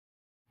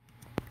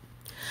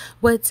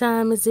What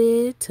time is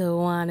it?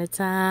 TaWyana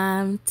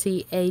time.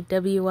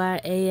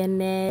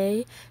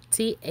 TaWyana.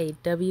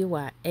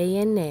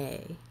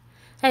 TaWyana.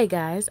 Hey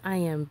guys, I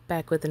am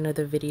back with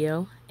another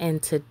video,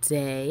 and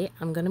today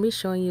I'm going to be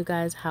showing you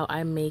guys how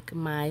I make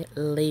my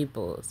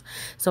labels.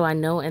 So I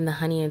know in the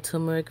honey and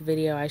turmeric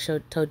video I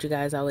told you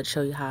guys I would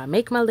show you how I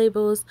make my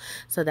labels,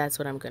 so that's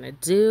what I'm going to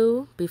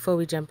do. Before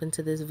we jump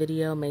into this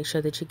video, make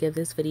sure that you give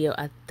this video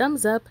a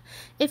thumbs up.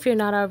 If you're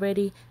not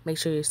already, make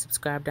sure you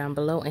subscribe down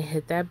below and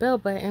hit that bell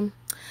button.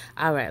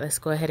 Alright, let's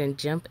go ahead and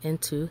jump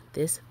into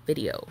this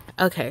video.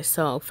 Okay,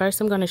 so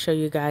first I'm going to show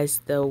you guys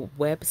the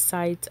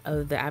website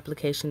of the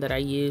application that I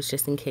use,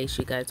 just in case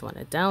you guys want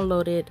to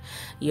download it.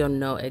 You'll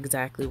know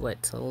exactly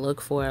what to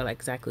look for, like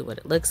exactly what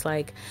it looks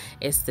like.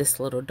 It's this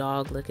little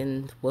dog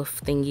looking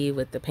wolf thingy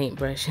with the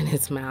paintbrush in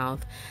its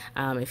mouth,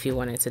 if you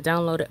wanted to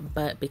download it.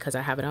 But because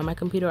I have it on my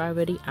computer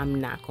already,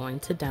 I'm not going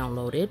to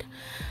download it.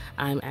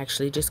 I'm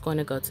actually just going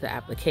to go to the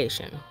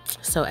application.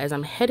 So as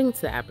I'm heading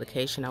to the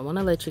application, I want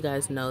to let you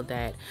guys know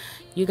that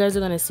you guys are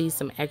going to see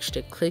some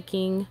extra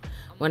clicking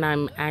when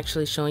I'm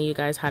actually showing you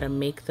guys how to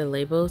make the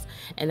labels,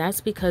 and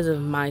that's because of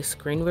my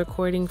screen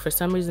recording. For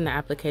some reason the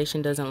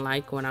application doesn't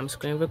like when I'm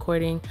screen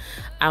recording.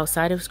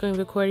 Outside of screen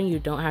recording, you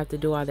don't have to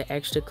do all the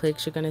extra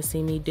clicks you're going to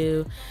see me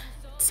do.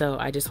 So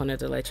I just wanted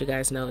to let you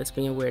guys know it's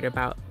being weird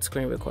about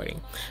screen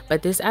recording.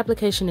 But this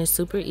application is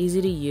super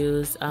easy to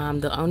use.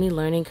 The only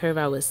learning curve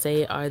I would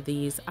say are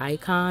these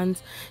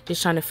icons,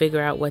 just trying to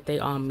figure out what they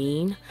all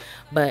mean.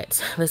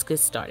 But let's get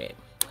started.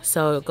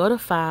 So go to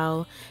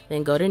File,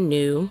 then go to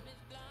New.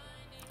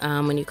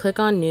 When you click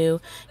on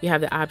New, you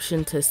have the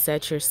option to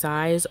set your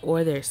size,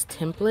 or there's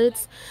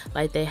templates.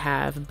 Like they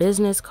have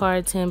business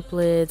card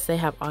templates, they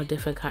have all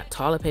different kind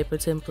toilet paper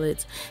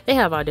templates, they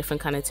have all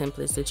different kind of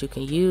templates that you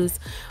can use.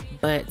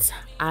 But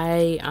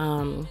I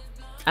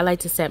like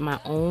to set my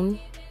own,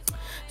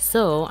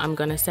 so I'm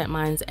gonna set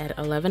mine at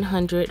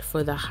 1100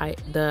 for the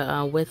height,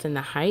 the width and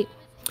the height.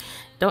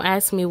 Don't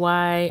ask me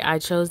why I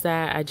chose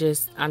that. I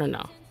don't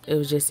know. It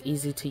was just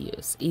easy to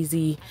use.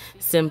 Easy,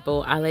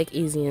 simple. I like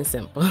easy and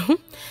simple.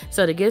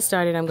 So to get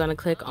started, I'm going to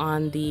click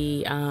on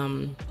the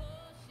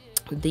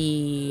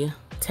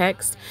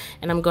text,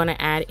 and I'm going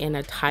to add in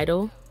a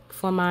title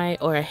for my,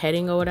 or a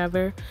heading or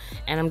whatever.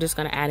 And I'm just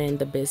going to add in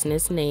the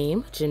business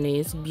name,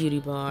 Janae's Beauty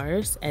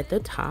Bars, at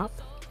the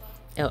top.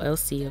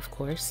 LLC, of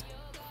course.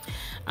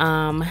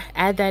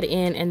 Add that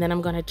in, and then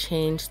I'm going to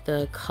change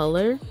the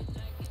color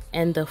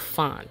and the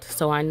font.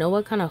 So I know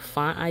what kind of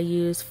font I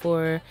use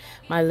for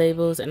my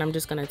labels, and I'm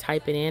just going to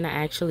type it in. I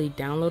actually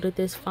downloaded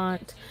this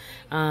font.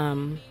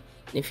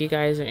 If you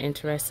guys are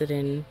interested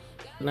in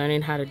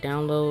learning how to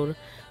download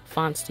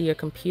fonts to your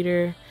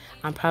computer,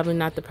 I'm probably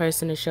not the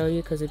person to show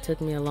you because it took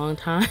me a long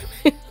time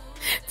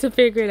to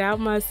figure it out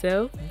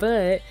myself.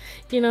 But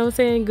you know what I'm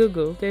saying,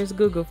 Google, there's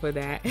Google for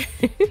that.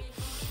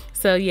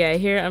 So yeah,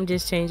 here I'm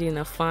just changing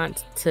the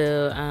font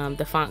to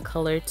the font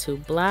color to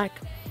black.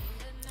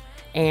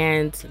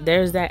 And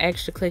there's that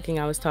extra clicking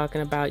I was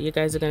talking about. You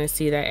guys are going to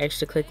see that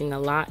extra clicking a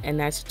lot, and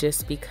that's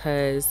just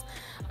because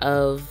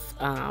of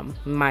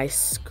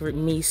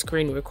me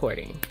screen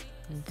recording.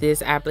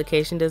 This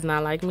application does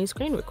not like me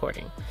screen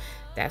recording.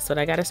 That's what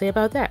I got to say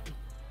about that.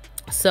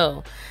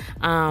 So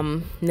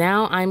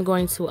now I'm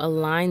going to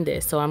align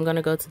this. So I'm going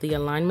to go to the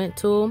alignment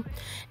tool,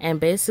 and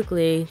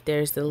basically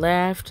there's the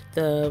left,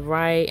 the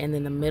right, and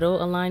then the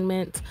middle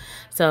alignment.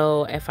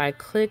 So if I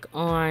click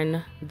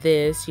on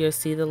this, you'll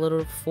see the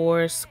little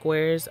 4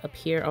 squares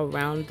appear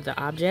around the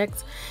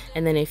objects,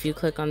 and then if you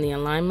click on the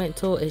alignment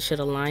tool, it should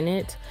align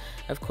it.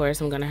 Of course,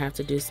 I'm going to have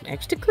to do some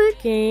extra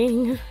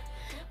clicking,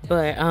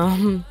 but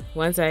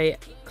once I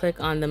click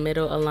on the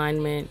middle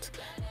alignment,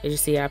 as you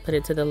see, I put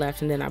it to the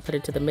left and then I put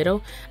it to the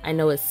middle. I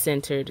know it's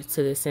centered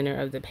to the center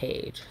of the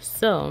page.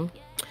 So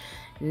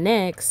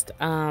next,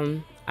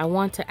 I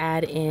want to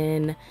add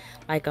in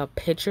like a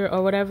picture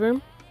or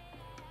whatever.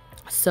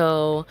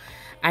 So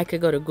I could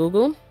go to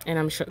Google, and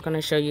I'm going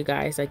to show you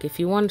guys, like, if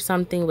you want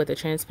something with a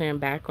transparent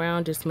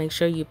background, just make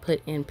sure you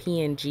put in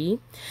PNG.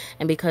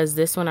 And because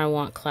this one I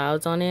want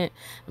clouds on it,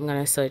 I'm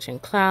going to search in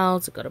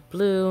clouds, go to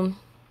blue.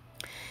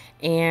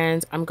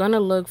 And I'm going to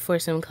look for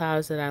some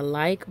clouds that I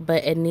like,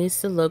 but it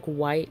needs to look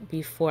white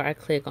before I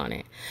click on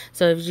it.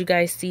 So if you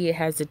guys see, it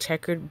has a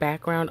checkered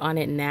background on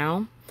it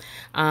now.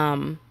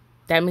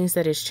 That means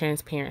that it's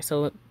transparent.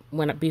 So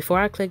before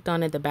I clicked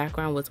on it, the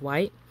background was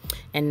white,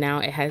 and now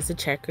it has a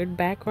checkered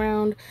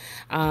background.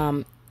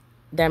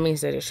 That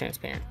means that it's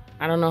transparent.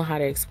 I don't know how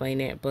to explain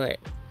it, but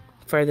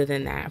further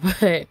than that.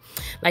 But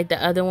like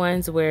the other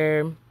ones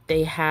where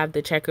they have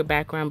the checkered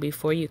background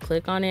before you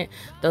click on it,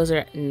 those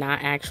are not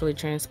actually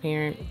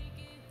transparent.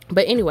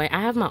 But anyway,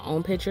 I have my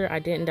own picture. I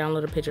didn't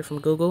download a picture from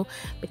Google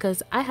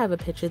because I have a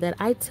picture that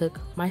I took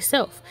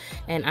myself,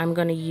 and I'm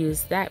going to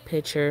use that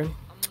picture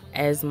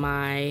as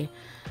my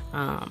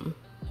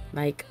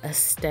like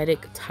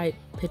aesthetic type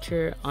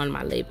picture on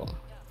my label.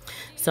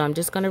 So I'm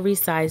just going to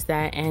resize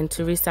that, and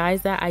to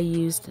resize that I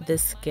used the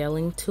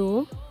scaling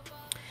tool,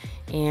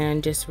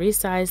 and just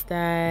resize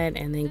that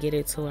and then get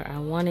it to where I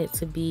want it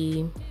to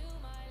be.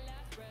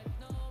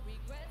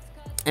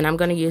 And I'm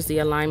going to use the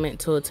alignment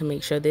tool to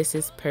make sure this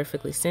is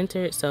perfectly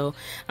centered. So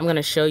I'm going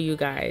to show you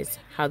guys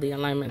how the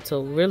alignment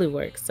tool really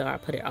works. So I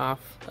put it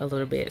off a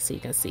little bit so you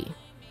can see.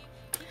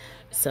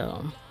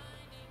 So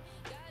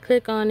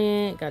click on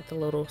it, got the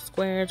little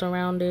squares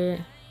around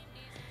it.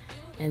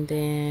 And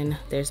then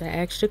there's that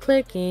extra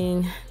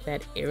clicking,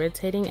 that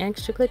irritating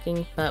extra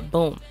clicking, but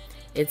boom,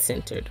 it's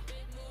centered.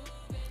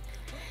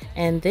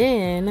 And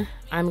then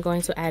I'm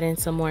going to add in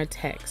some more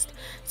text.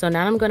 So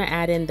now I'm going to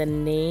add in the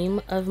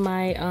name of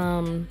my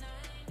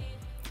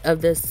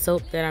of the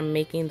soap that I'm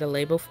making the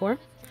label for.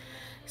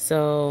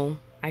 So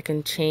I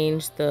can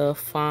change the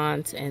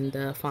font and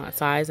the font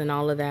size and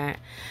all of that.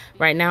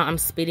 Right now I'm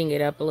speeding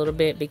it up a little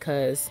bit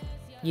because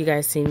you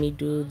guys see me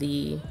do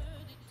the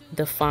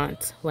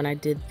font when I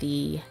did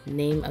the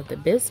name of the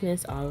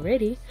business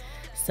already.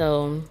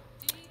 So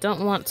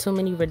don't want too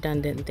many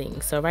redundant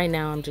things. So right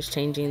now I'm just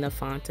changing the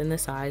font and the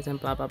size and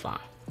blah blah blah.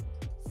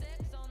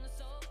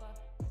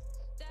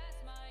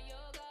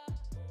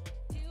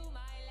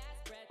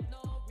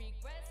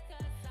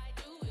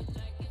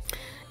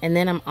 And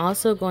then I'm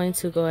also going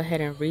to go ahead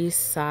and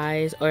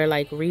resize or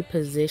like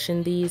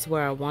reposition these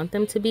where I want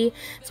them to be.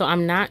 So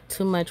I'm not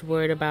too much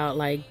worried about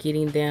like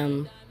getting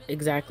them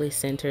exactly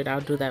centered. I'll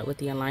do that with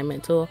the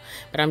alignment tool,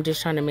 but I'm just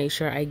trying to make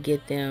sure I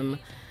get them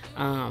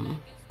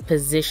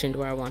positioned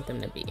where I want them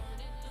to be.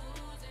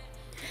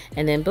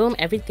 And then boom,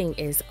 everything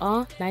is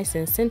all nice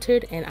and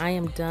centered, and I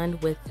am done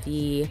with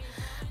the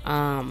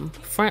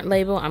front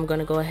label. I'm going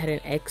to go ahead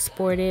and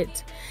export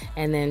it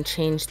and then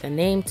change the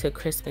name to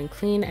Crisp and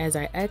Clean as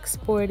I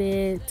export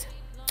it.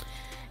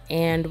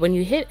 And when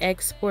you hit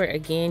export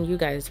again, you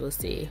guys will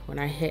see when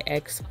I hit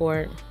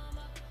export,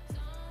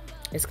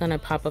 it's going to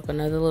pop up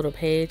another little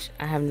page.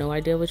 I have no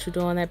idea what you do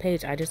on that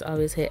page. I just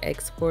always hit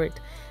export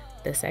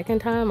the second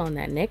time on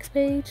that next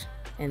page,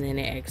 and then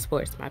it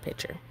exports my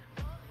picture.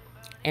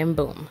 And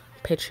boom,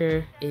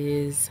 picture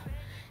is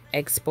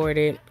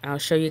exported. I'll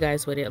show you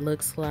guys what it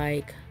looks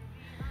like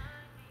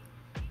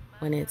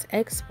when it's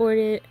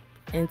exported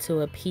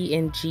into a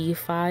PNG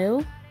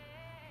file.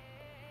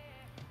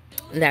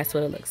 That's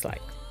what it looks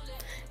like.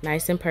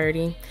 Nice and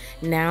pretty.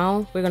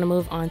 Now we're going to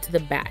move on to the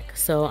back.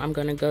 So I'm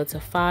going to go to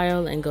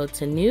File and go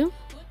to New.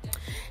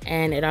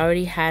 And it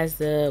already has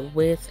the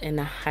width and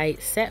the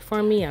height set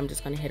for me. I'm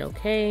just going to hit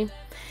OK.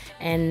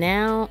 And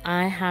now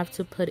I have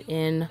to put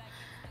in,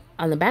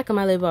 on the back of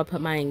my label, I'll put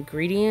my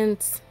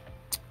ingredients.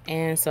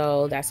 And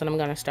so that's what I'm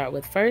going to start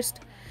with first.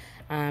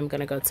 I'm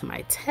going to go to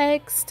my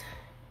text.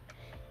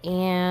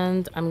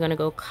 And I'm going to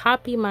go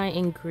copy my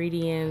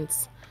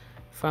ingredients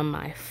from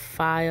my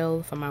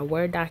file, from my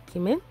Word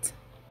document.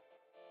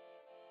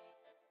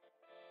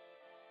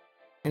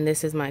 And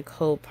this is my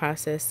cold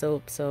process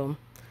soap. So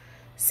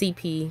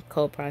CP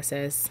cold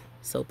process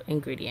soap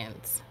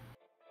ingredients.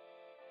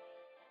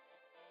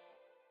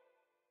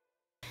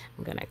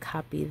 I'm going to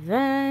copy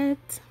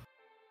that.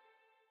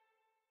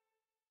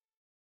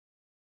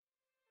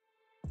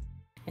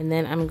 And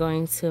then I'm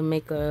going to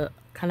make a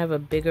kind of a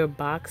bigger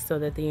box so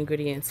that the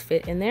ingredients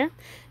fit in there.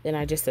 Then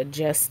I just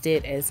adjust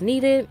it as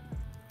needed.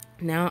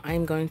 Now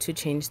I'm going to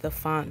change the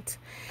font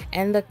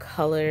and the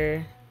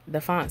color,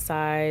 the font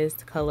size,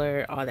 the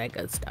color, all that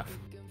good stuff.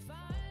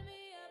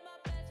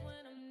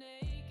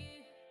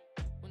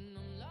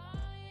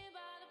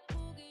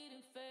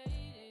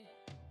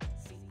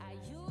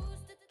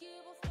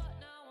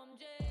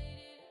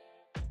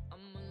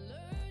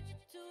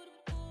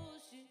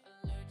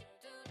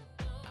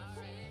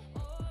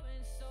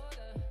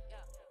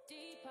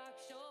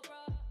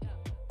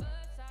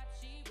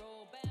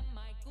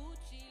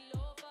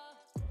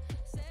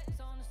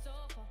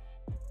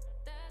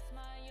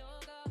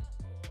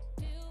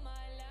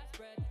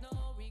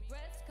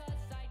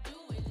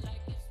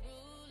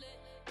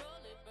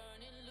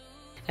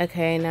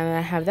 Okay, now that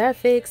I have that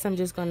fixed, I'm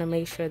just going to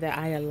make sure that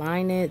I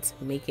align it,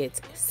 make it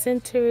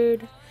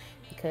centered,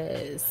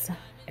 because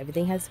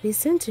everything has to be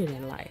centered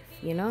in life.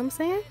 You know what I'm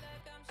saying?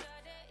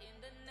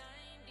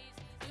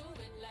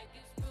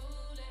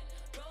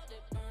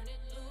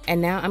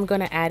 And now I'm going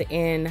to add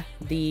in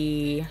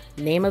the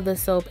name of the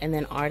soap and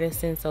then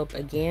artisan soap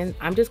again.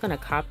 I'm just going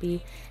to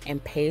copy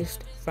and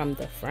paste from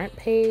the front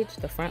page,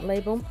 the front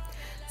label.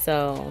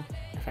 So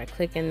if I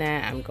click in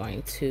that, I'm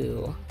going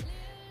to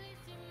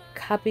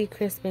copy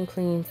Crisp and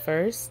Clean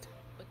first.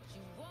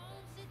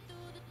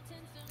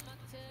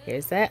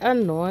 Here's that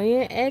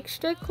annoying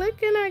extra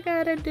clicking I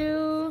gotta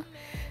do.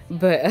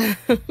 But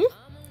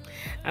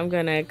I'm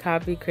gonna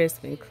copy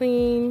Crisp and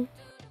Clean.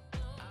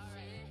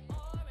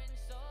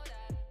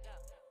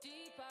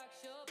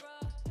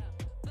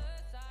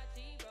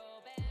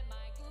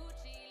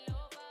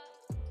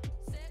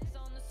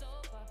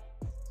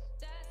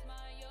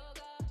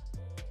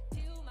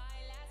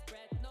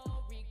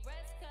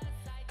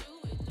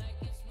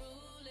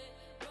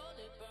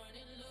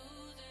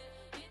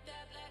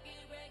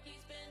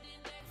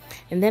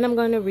 And then I'm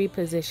going to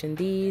reposition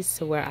these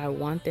to where I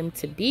want them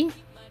to be.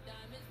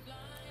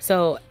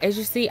 So as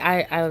you see,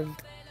 I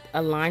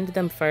aligned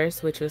them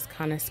first, which was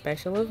kind of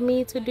special of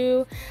me to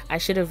do. I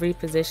should have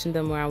repositioned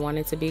them where I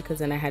wanted to be, because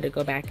then I had to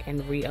go back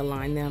and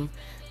realign them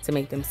to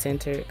make them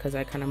centered, because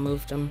I kind of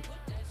moved them.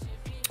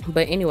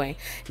 But anyway,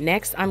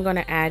 next I'm going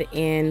to add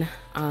in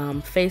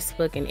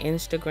Facebook and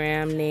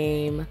Instagram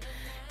name,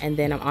 and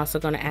then I'm also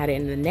going to add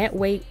in the net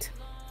weight,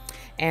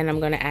 and I'm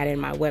going to add in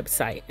my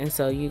website, and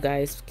so you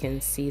guys can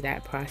see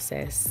that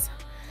process.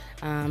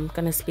 I'm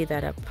going to speed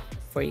that up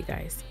for you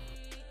guys.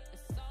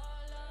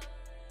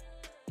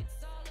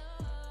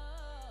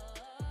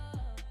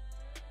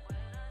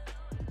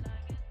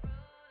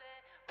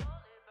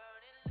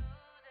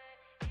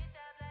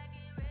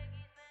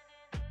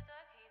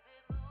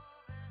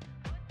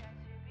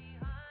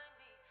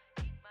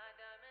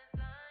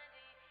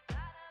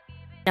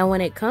 Now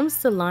when it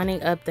comes to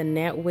lining up the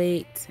net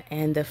weight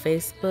and the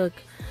Facebook,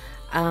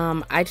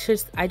 I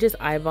just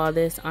eyeball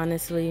this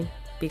honestly,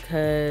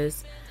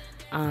 because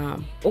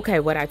okay,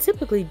 what I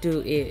typically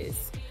do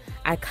is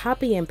I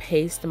copy and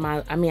paste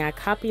I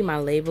copy my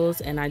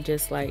labels, and I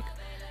just I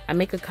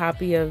make a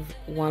copy of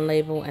one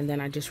label, and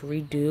then I just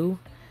redo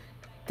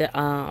the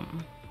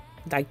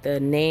like the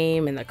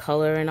name and the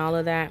color and all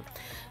of that.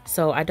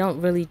 So I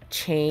don't really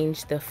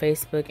change the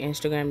Facebook,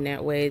 Instagram,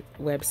 net weight,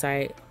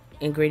 website,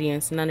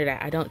 ingredients, none of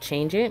that. I don't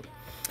change it.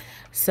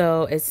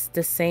 So it's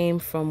the same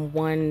from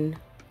one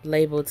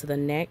label to the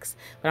next,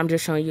 but I'm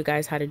just showing you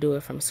guys how to do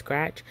it from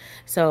scratch.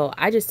 So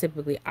I just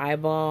typically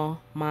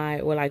eyeball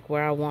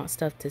where I want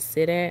stuff to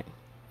sit at.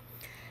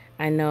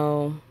 I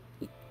know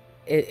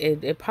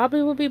it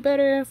probably would be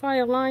better if I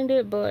aligned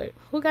it, but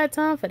who got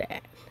time for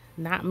that?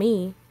 Not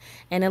me.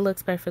 And it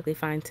looks perfectly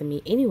fine to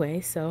me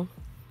anyway, so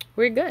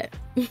we're good.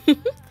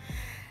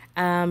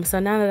 So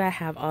now that I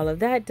have all of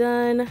that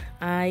done,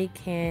 I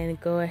can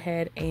go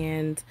ahead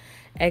and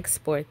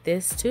export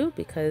this too,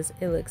 because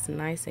it looks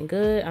nice and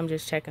good. I'm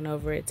just checking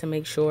over it to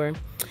make sure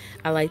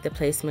I like the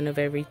placement of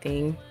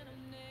everything,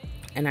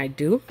 and I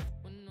do.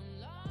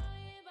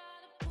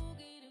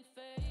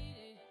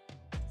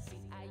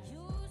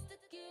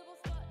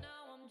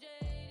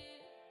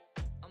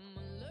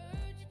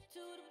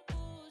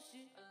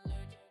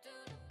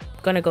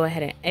 Gonna go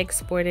ahead and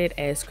export it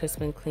as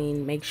crisp and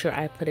clean. Make sure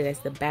I put it as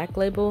the back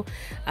label.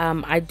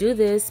 I do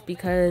this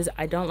because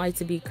I don't like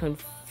to be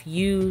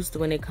confused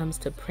when it comes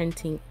to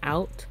printing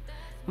out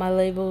my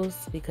labels,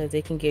 because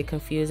it can get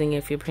confusing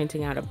if you're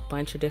printing out a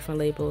bunch of different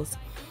labels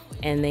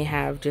and they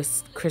have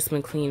just crisp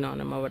and clean on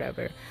them or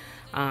whatever.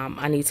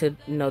 I need to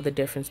know the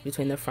difference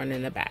between the front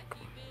and the back.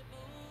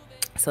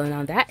 So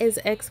now that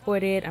is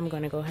exported, I'm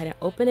gonna go ahead and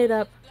open it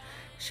up,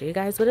 show you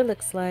guys what it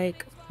looks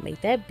like,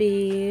 make that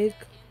big.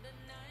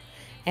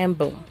 And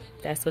boom,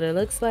 that's what it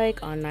looks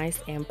like, on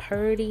nice and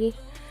purty,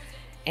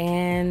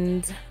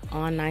 and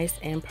on nice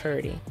and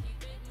purty.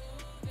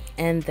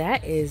 And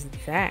that is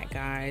that,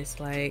 guys.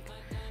 Like,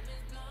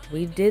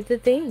 we did the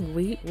thing.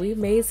 We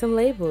made some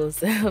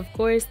labels. Of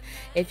course,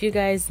 if you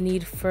guys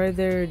need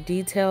further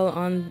detail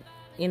on,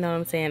 you know what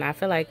I'm saying, I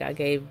feel like I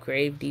gave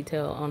grave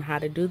detail on how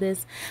to do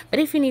this, but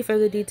if you need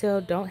further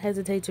detail, don't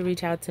hesitate to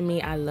reach out to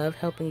me. I love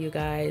helping you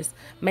guys.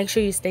 Make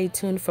sure you stay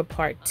tuned for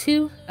part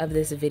 2 of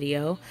this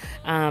video,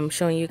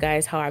 showing you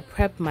guys how I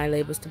prep my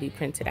labels to be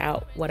printed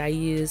out, what I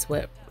use,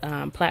 what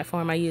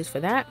platform I use for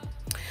that.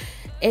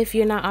 If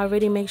you're not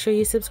already, make sure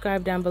you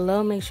subscribe down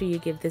below. Make sure you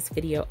give this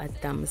video a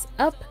thumbs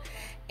up,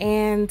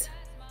 and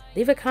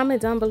leave a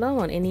comment down below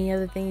on any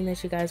other thing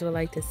that you guys would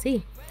like to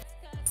see.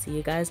 See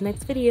you guys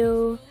next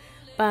video.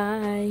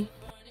 Bye.